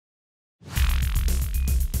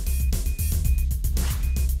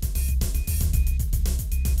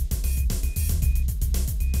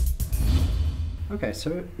Okay,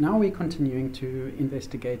 so now we're continuing to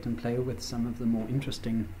investigate and play with some of the more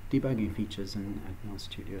interesting debugging features in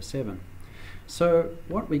Advanced Studio 7. So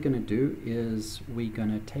what we're going to do is we're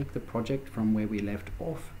going to take the project from where we left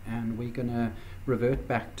off and we're going to revert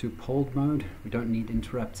back to polled mode. We don't need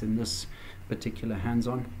interrupts in this particular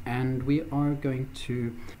hands-on, and we are going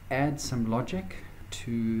to add some logic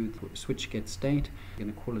to switch get state. We're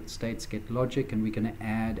going to call it states get logic, and we're going to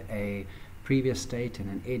add a previous state and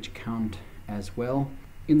an edge count as well.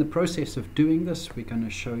 In the process of doing this, we're going to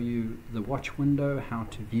show you the watch window, how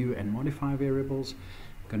to view and modify variables.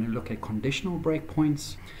 We're going to look at conditional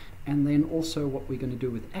breakpoints, and then also what we're going to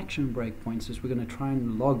do with action breakpoints is we're going to try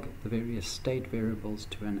and log the various state variables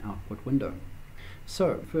to an output window.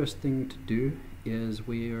 So first thing to do is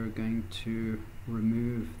we are going to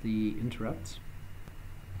remove the interrupts,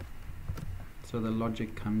 so the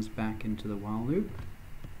logic comes back into the while loop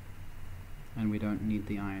and we don't need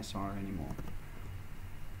the ISR anymore.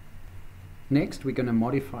 Next, we're going to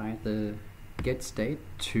modify the get state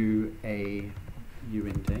to a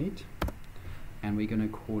uint, and we're going to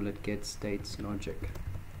call it get states logic.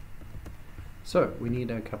 So we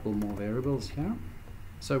need a couple more variables here.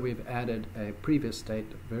 So we've added a previous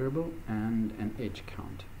state variable and an edge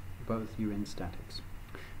count, both uint statics.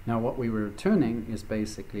 Now what we were returning is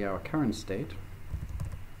basically our current state.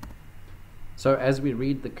 So as we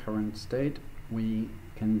read the current state, we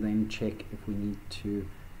can then check if we need to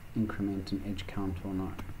increment an edge count or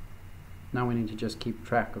not. Now we need to just keep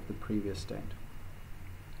track of the previous state.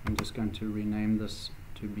 I'm just going to rename this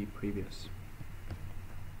to be previous.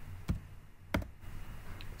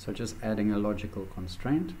 So just adding a logical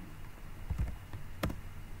constraint.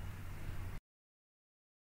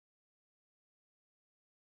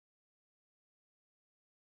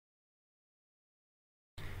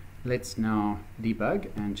 Let's now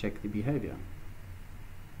debug and check the behavior.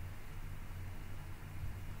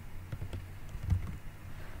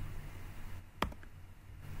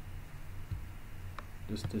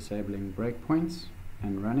 Just disabling breakpoints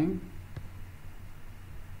and running.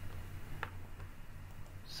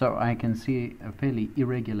 So I can see a fairly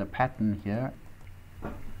irregular pattern here.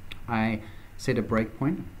 I set a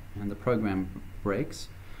breakpoint and the program breaks.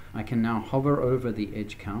 I can now hover over the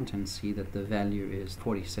edge count and see that the value is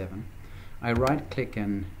 47. I right click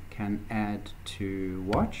and can add to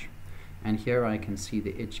watch, and here I can see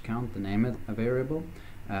the edge count, the name of a variable,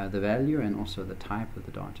 the value, and also the type of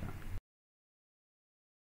the data.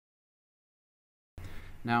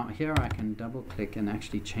 Now here I can double click and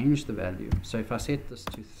actually change the value. So if I set this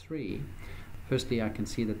to 3, firstly I can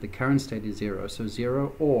see that the current state is 0, so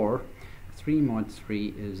 0 or 3 mod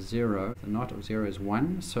 3 is 0, the not of 0 is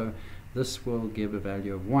 1, so this will give a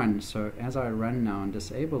value of 1. So as I run now and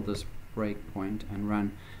disable this breakpoint and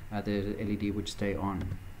run, the LED would stay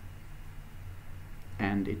on,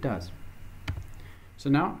 and it does. So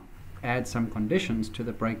now add some conditions to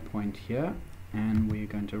the breakpoint here, and we're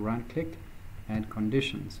going to right click, add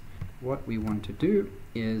conditions. What we want to do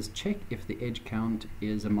is check if the edge count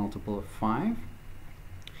is a multiple of 5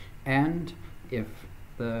 and if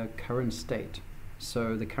the current state.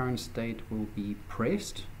 So the current state will be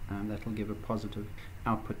pressed, and that will give a positive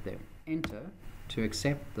output there. Enter to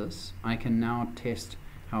accept this. I can now test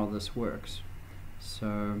how this works.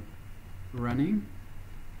 So running,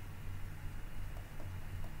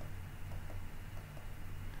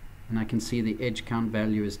 and I can see the edge count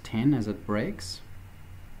value is 10 as it breaks.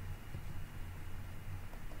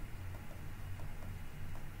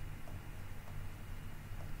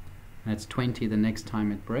 That's 20 the next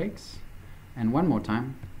time it breaks, and one more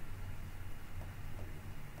time.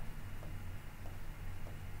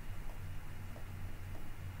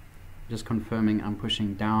 Just confirming I'm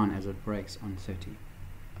pushing down as it breaks on 30.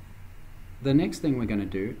 The next thing we're going to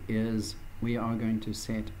do is we are going to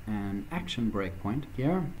set an action breakpoint.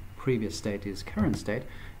 Here, previous state is current state,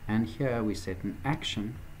 and here we set an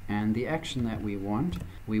action, and the action that we want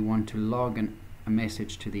to log a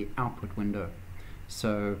message to the output window.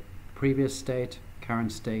 So previous state,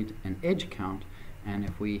 current state, and edge count, and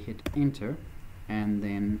if we hit enter and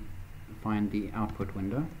then find the output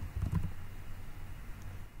window,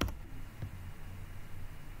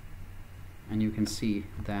 and you can see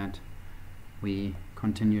that we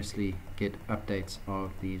continuously get updates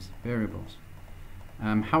of these variables.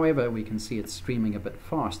 However, we can see it's streaming a bit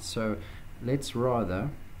fast, so let's rather,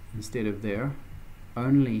 instead of there,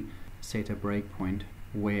 only set a breakpoint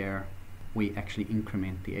where we actually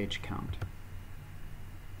increment the edge count.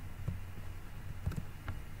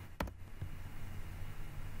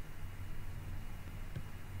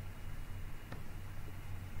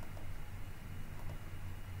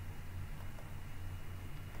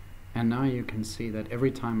 And now you can see that every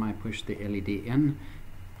time I push the LED in,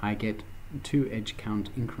 I get 2 edge count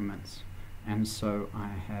increments. And so I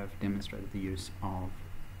have demonstrated the use of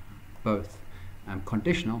both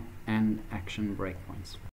conditional and action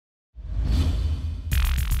breakpoints.